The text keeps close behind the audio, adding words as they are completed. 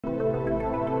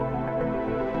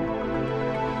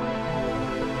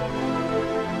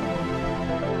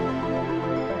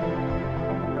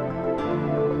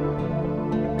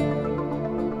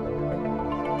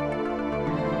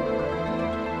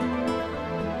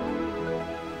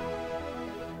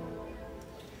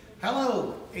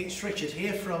it's Richard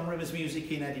here from Rivers Music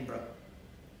in Edinburgh.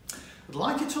 I'd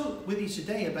like to talk with you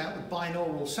today about the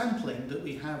binaural sampling that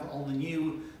we have on the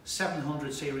new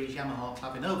 700 series Yamaha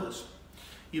Clavinovas.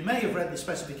 You may have read the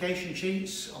specification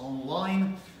sheets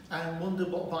online and wonder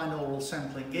what binaural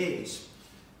sampling is.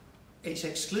 It's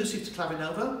exclusive to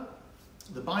Clavinova,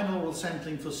 the binaural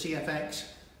sampling for CFX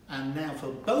and now for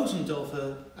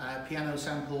Bosendorfer piano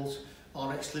samples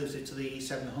are exclusive to the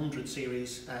 700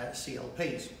 series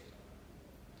CLPs.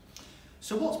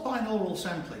 So what's binaural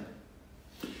sampling?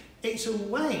 It's a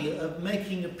way of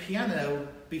making a piano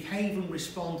behave and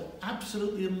respond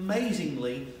absolutely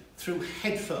amazingly through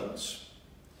headphones.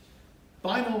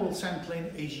 Binaural sampling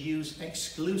is used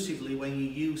exclusively when you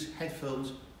use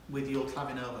headphones with your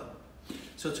Clavinova.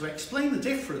 So to explain the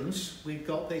difference, we've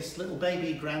got this little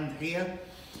baby grand here,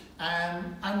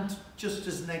 and just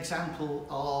as an example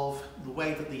of the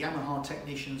way that the Yamaha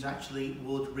technicians actually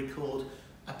would record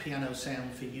a piano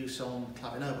sound for use on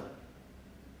Clavinova.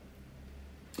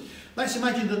 Let's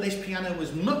imagine that this piano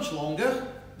was much longer.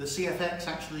 The CFX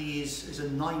actually is a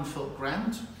 9-foot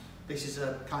grand. This is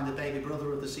a kind of baby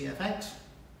brother of the CFX.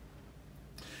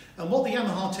 And what the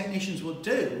Yamaha technicians would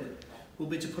do would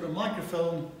be to put a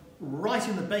microphone right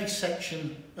in the bass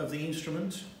section of the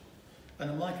instrument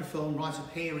and a microphone right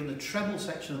up here in the treble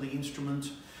section of the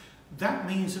instrument. That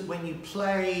means that when you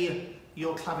play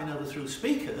your Clavinova through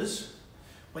speakers,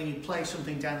 when you play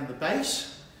something down in the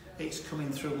bass, it's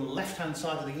coming through the left-hand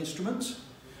side of the instrument.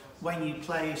 When you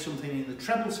play something in the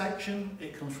treble section,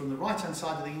 it comes from the right-hand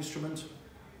side of the instrument.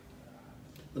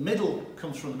 The middle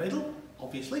comes from the middle,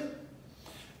 obviously.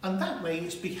 And that way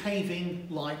it's behaving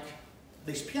like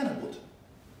this piano would.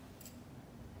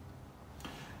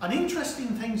 An interesting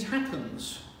thing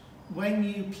happens when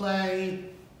you play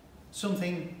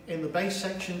something in the bass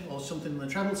section or something in the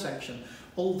treble section.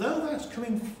 Although that's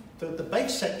coming, the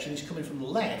bass section is coming from the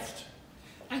left,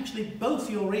 actually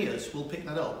both your ears will pick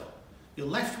that up. Your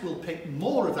left will pick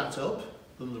more of that up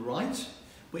than the right,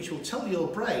 which will tell your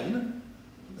brain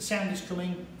that the sound is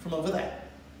coming from over there.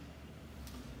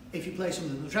 If you play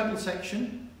something in the treble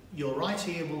section, your right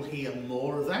ear will hear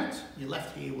more of that, your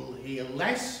left ear will hear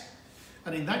less,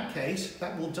 and in that case,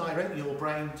 that will direct your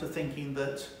brain to thinking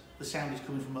that the sound is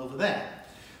coming from over there.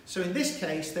 So in this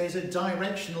case, there's a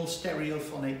directional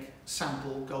stereophonic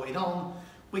sample going on,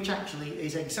 which actually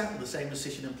is exactly the same as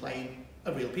sitting and playing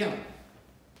a real piano.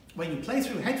 When you play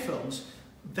through headphones,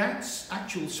 that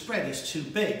actual spread is too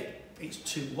big, it's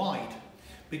too wide,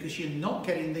 because you're not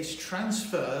getting this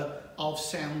transfer of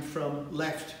sound from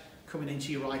left coming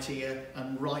into your right ear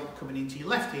and right coming into your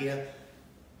left ear,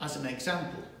 as an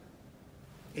example.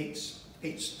 It's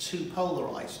too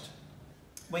polarized.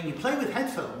 When you play with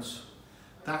headphones,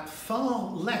 that far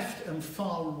left and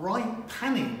far right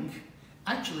panning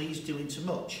actually is doing too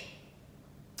much.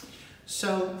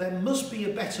 So there must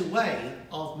be a better way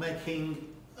of making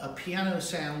a piano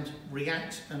sound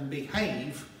react and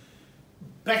behave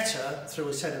better through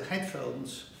a set of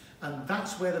headphones, and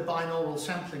that's where the binaural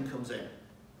sampling comes in.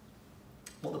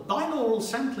 What the binaural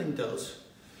sampling does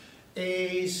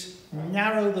is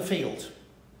narrow the field,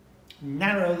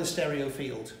 narrow the stereo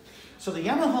field. So the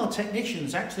Yamaha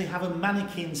technicians actually have a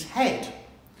mannequin's head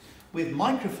with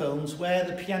microphones where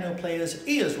the piano player's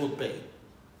ears would be.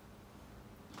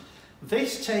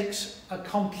 This takes a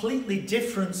completely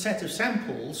different set of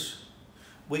samples,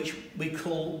 which we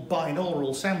call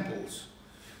binaural samples.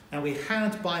 Now, we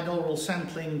had binaural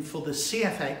sampling for the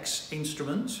CFX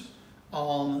instrument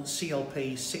on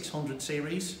CLP700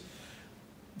 series.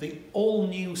 The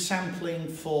all-new sampling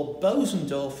for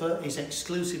Bosendorfer is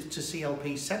exclusive to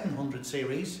CLP700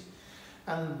 series,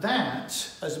 and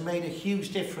that has made a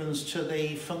huge difference to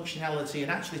the functionality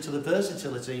and actually to the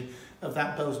versatility of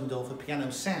that Bosendorfer piano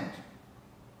sound.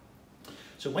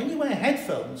 So when you wear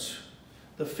headphones,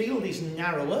 the field is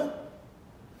narrower.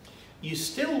 You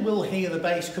still will hear the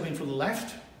bass coming from the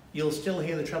left, you'll still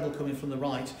hear the treble coming from the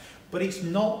right, but it's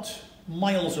not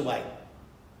miles away.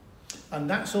 And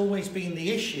that's always been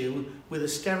the issue with a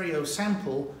stereo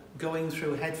sample going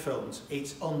through headphones.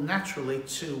 It's unnaturally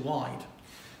too wide.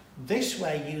 This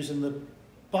way, using the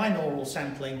binaural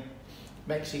sampling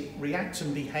makes it react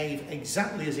and behave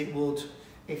exactly as it would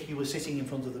if you were sitting in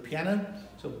front of the piano.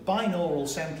 So binaural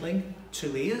sampling,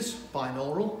 2 ears,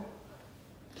 binaural,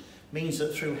 means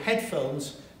that through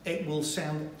headphones it will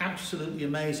sound absolutely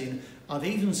amazing. I've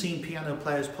even seen piano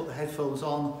players put the headphones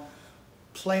on,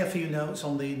 play a few notes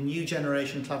on the new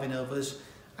generation Clavinovas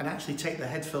and actually take the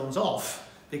headphones off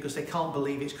because they can't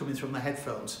believe it's coming from the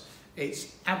headphones.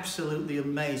 It's absolutely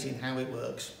amazing how it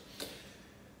works.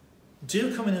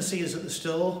 Do come in and see us at the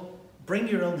store, bring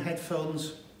your own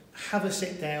headphones, have a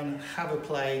sit down, have a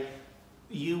play.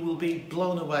 You will be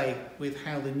blown away with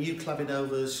how the new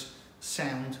Clavinovas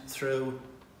sound through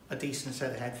a decent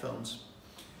set of headphones.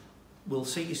 We'll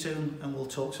see you soon and we'll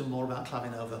talk some more about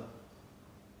Clavinova.